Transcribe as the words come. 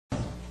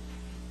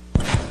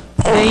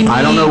they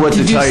I don't know what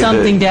need to do tell you.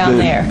 something down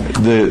there.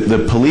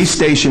 The police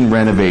station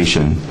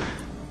renovation,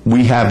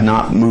 we have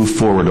not moved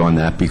forward on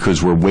that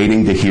because we're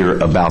waiting to hear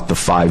about the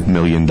 $5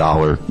 million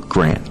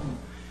grant.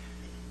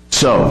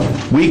 So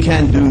we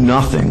can do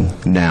nothing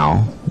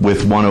now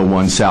with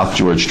 101 South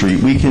George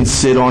Street. We can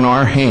sit on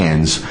our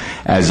hands,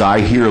 as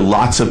I hear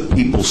lots of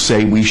people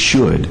say we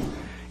should,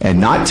 and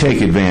not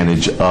take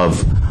advantage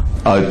of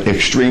an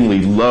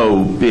extremely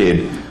low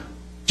bid.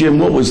 Jim,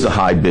 what was the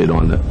high bid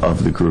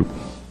of the group?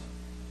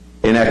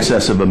 In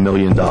excess of $1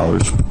 million.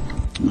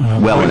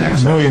 Well in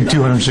excess.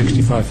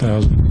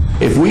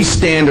 $1,265,000. If we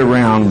stand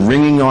around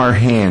wringing our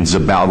hands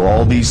about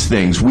all these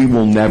things, we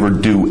will never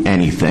do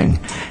anything.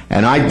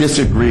 And I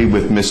disagree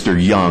with Mr.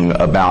 Young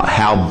about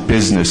how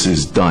business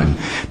is done.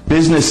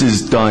 Business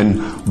is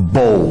done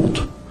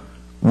bold.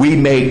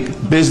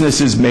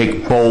 Businesses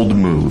make bold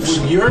moves.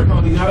 Your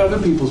money, not other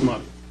people's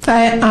money.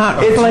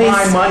 It's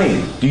my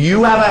money. Do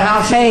you have a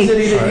house in the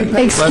city that you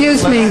pay?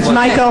 Excuse me,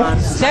 Michael.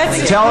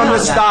 Tell him to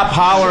stop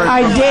hollering.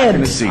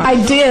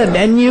 I did,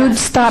 and you'd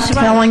stop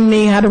telling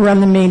me how to run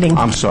the meeting.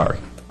 I'm sorry.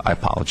 I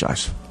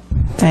apologize.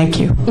 Thank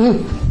you.